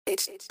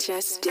It's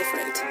just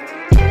different.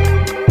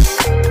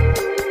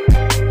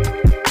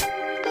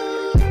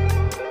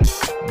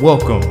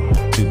 Welcome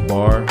to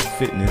B.A.R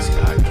Fitness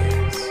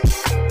Podcast.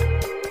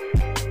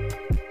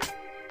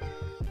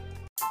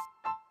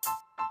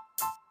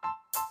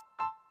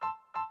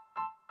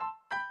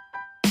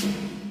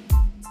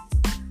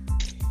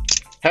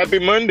 Happy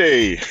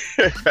Monday.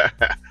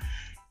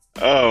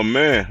 Oh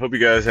man, hope you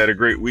guys had a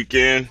great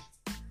weekend.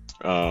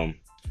 Had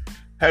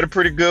a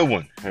pretty good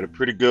one.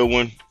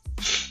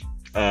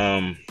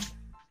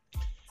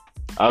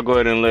 I'll go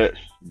ahead and let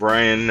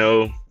Brian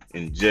know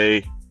and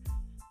Jay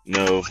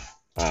know.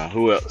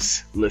 Who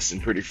else listen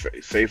pretty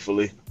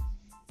faithfully?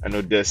 I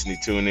know Destiny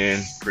tune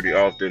in pretty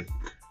often.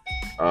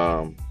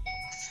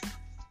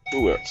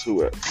 Who else?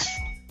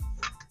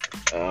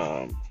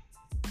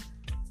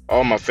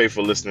 All my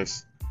faithful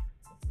listeners.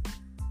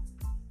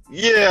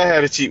 Yeah, I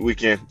had a cheat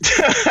weekend.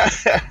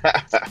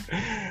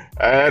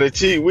 I had a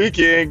cheat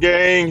weekend,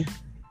 gang.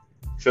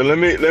 So let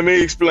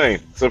me explain.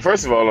 So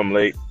first of all, I'm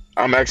late.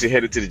 I'm actually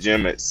headed to the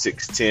gym at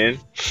 6:10.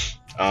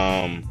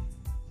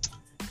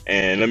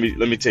 And let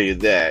me tell you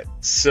that.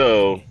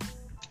 So,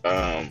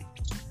 well,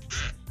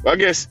 I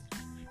guess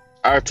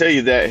I'll tell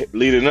you that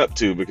leading up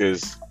to,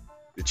 because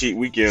the cheat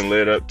weekend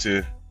led up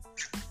to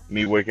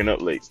me waking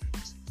up late.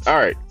 All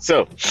right,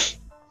 so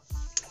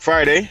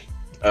Friday,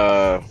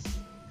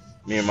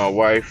 me and my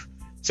wife.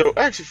 So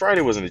actually,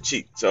 Friday wasn't a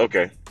cheat. So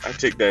okay, I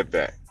take that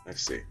back.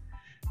 Let's see.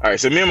 All right,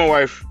 so me and my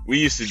wife, we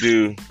used to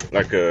do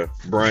like a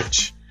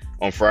brunch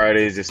on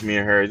Fridays, just me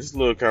and her, just a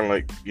little kind of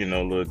like,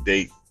 little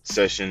date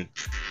session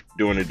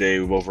during the day.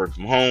 We both work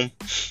from home.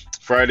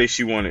 Friday,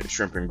 she wanted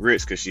shrimp and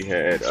grits because she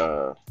had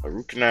a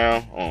root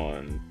canal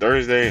on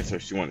Thursday, and so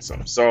she wanted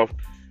something soft.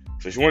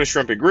 So she wanted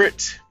shrimp and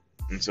grits,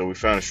 and so we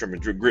found a shrimp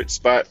and grits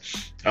spot.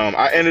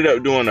 I ended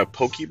up doing a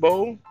poke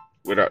bowl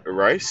without the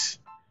rice.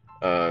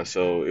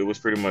 So it was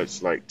pretty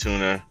much like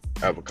tuna,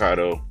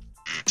 avocado,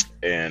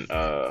 and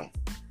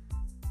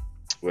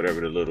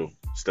whatever the little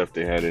stuff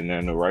they had in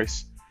there, no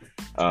rice.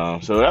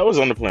 So that was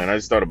on the plan. I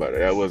just thought about it.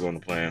 That was on the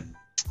plan.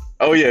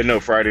 Oh yeah, no,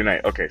 Friday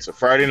night. Okay, so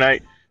Friday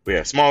night we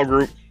had a small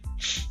group,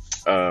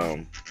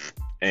 and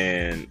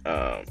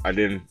I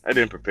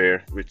didn't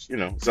prepare, which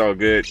it's all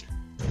good.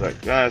 Like,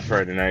 it's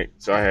Friday night,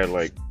 so I had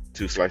like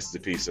 2 slices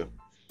of pizza.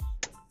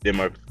 Did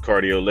my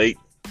cardio late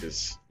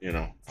because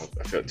I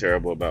felt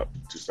terrible about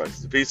 2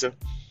 slices of pizza,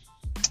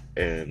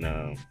 and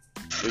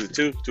was it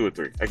 2 or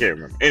 3? I can't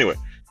remember. Anyway,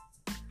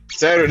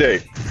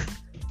 Saturday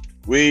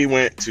we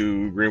went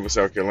to Greenville,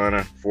 South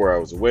Carolina, 4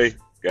 hours away.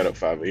 Got up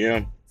 5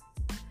 a.m.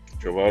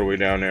 Drove all the way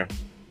down there.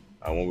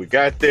 When we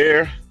got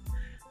there,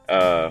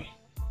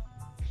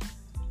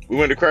 we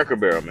went to Cracker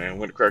Barrel, man.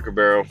 Went to Cracker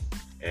Barrel,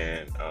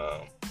 and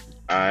what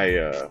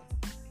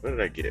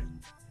did I get?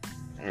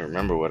 I don't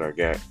remember what I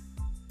got.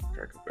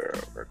 Cracker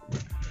Barrel.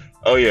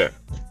 Oh yeah,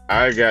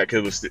 I got,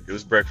 because it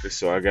was breakfast,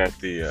 so I got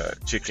the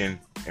chicken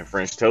and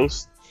French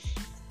toast.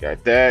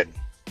 Got that.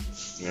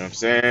 You know what I'm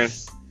saying?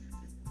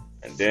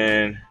 And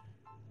then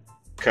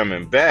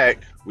coming back,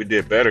 we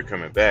did better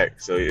coming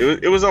back. So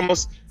it was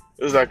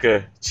like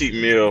a cheat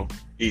meal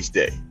each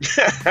day.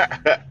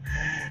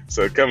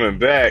 So coming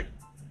back,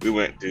 we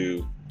went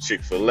to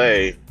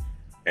Chick-fil-A,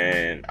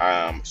 and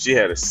she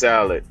had a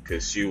salad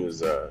because she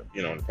was on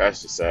the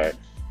passenger side.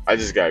 I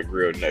just got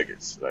grilled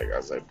nuggets. Like, I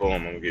was like, boom,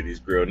 I'm gonna get these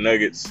grilled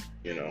nuggets,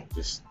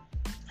 just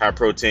high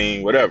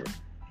protein, whatever.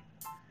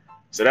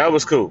 So that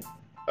was cool.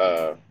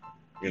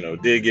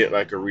 Did get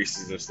like a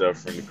Reese's and stuff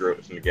from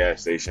the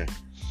gas station,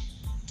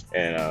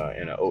 and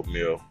an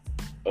oatmeal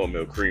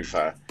cream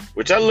pie.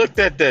 Which I looked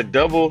at that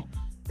double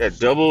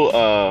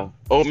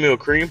oatmeal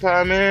cream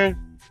pie,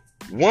 man.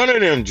 One of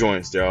them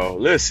joints, y'all.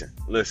 Listen,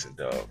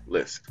 dog.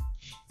 Listen.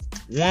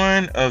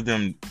 One of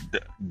them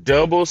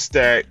double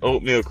stacked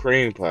oatmeal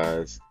cream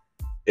pies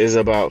is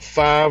about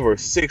 500 or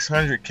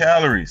 600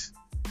 calories.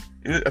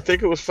 I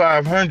think it was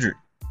 500,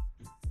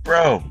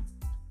 bro.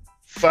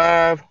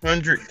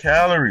 500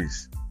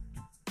 calories.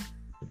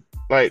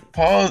 Like,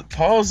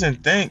 pause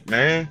and think,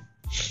 man.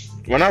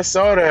 When I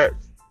saw that,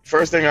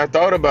 first thing I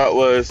thought about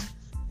was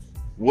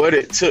what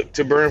it took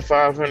to burn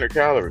 500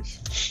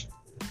 calories.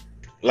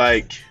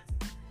 Like,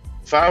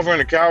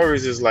 500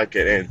 calories is like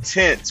an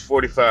intense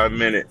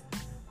 45-minute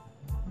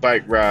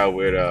bike ride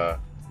with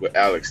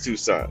Alex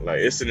Toussaint. Like,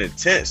 it's an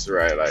intense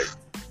ride, like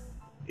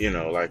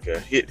a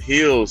hit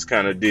heels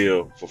kind of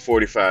deal for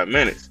 45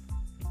 minutes.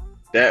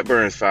 That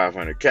burns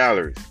 500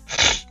 calories,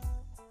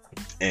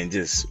 and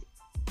just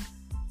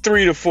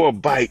 3 to 4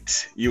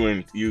 bites,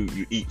 you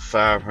eat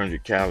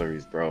 500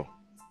 calories, bro.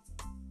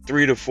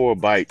 3 to 4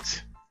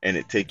 bites, and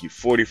it take you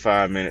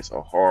 45 minutes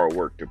of hard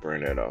work to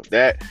burn that off.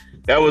 That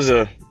was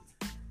a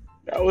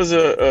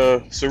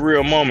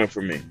surreal moment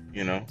for me,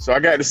 So I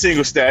got the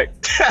single stack.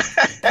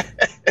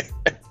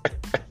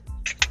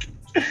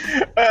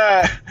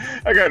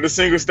 I got the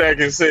single stack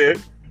and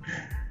said,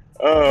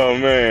 oh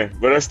man.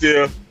 But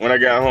when I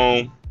got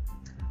home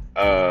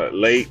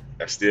late,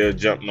 I still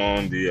jumped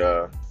on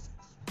the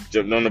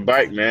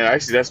bike, man.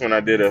 Actually, that's when I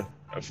did a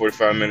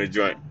 45-minute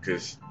joint,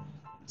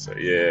 so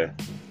yeah.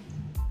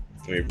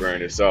 Let me burn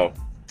this off.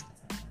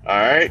 All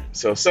right.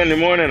 So Sunday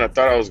morning, I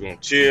thought I was gonna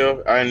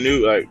chill. I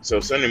knew so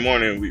Sunday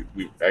morning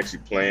we actually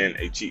planned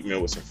a cheat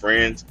meal with some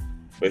friends.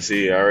 But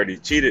see, I already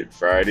cheated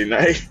Friday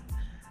night.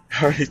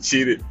 I already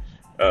cheated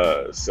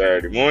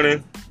Saturday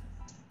morning.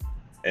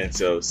 And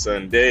so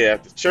Sunday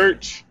after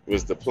church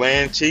was the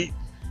planned cheat.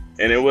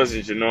 And it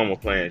wasn't your normal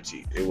planned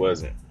cheat. It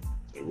wasn't.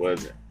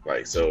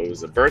 So it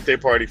was a birthday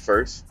party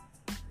first,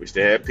 which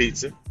they had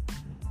pizza.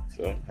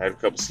 So I had a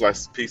couple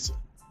slices of pizza.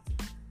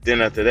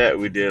 Then after that,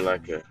 we did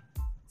like a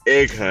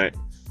egg hunt,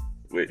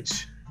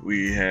 which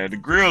we had the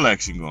grill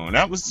action going.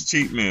 That was the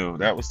cheat meal.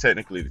 That was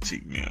technically the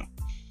cheat meal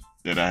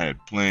that I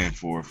had planned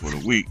for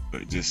the week,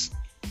 but just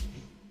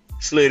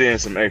slid in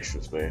some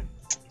extras, man.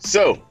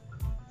 So,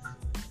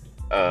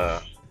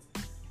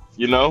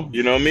 you know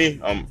me.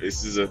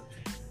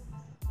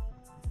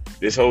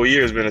 This whole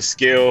year has been a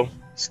scale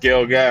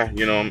guy.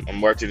 You know,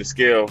 I'm watching the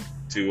scale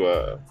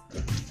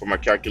for my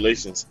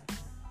calculations.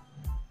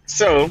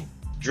 So,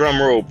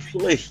 drum roll,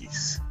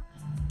 please.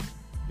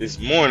 This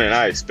morning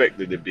I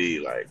expected to be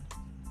like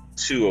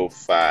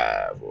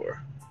 205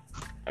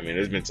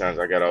 there's been times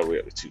I got all the way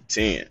up to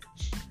 210.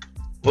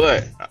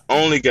 But I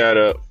only got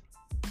up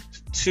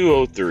to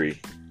 203,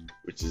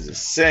 which is the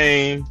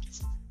same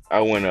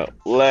I went up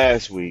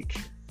last week,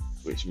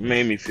 which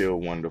made me feel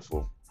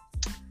wonderful.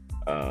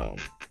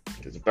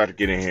 Because I'm about to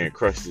get in here and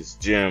crush this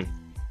gym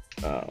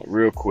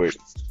real quick,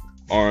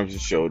 arms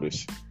and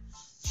shoulders.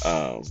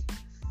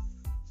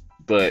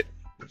 But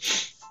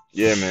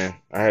yeah, man,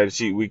 I had a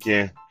cheat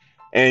weekend.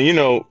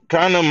 And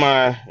kind of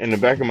in the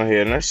back of my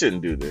head, and I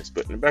shouldn't do this,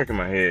 but in the back of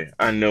my head,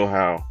 I know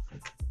how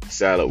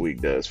salad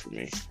week does for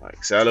me.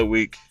 Like, salad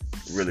week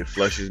really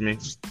flushes me.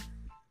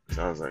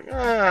 So I was like,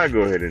 I'll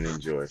go ahead and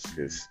enjoy it,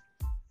 because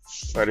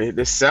about to hit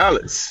the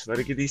salads, about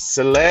to get these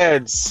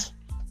salads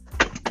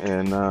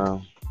and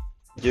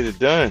get it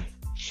done.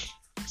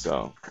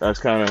 So that was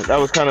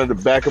kind of the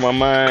back of my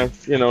mind.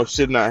 I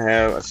shouldn't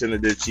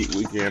have did cheat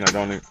weekend. I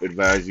don't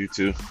advise you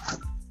to.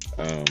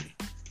 My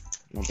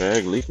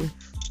bag leaking.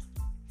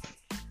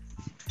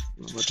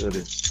 What that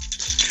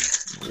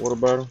is? Water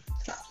bottle.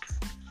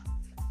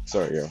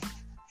 Sorry, y'all.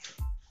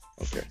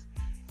 Okay.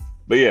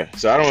 But yeah,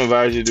 so I don't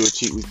advise you to do a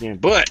cheat weekend.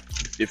 But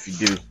if you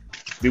do,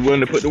 be willing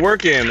to put the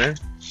work in, man.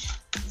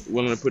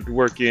 Willing to put the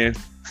work in.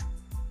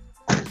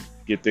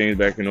 Get things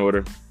back in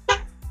order.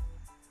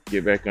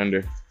 Get back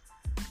under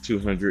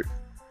 200.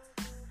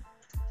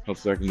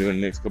 Hopefully I can do it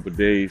in the next couple of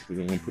days, because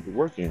I'm going to put the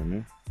work in,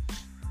 man.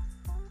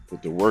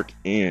 Put the work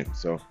in.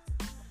 So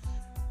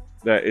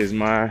that is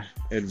my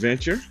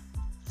adventure.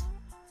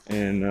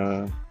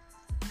 And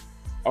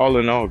all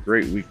in all,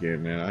 great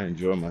weekend, man. I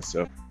enjoy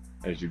myself,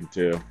 as you can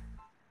tell.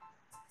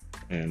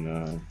 And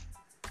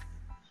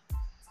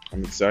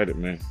I'm excited,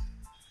 man.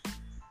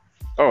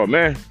 Oh,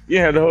 man, you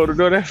had to hold the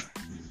door there?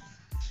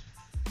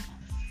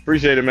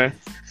 Appreciate it, man.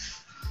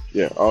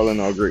 Yeah, all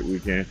in all, great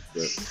weekend.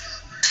 But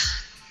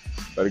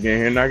better get in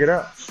here and knock it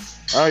out.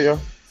 All right, y'all.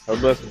 Have a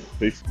blessed one.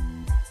 Peace.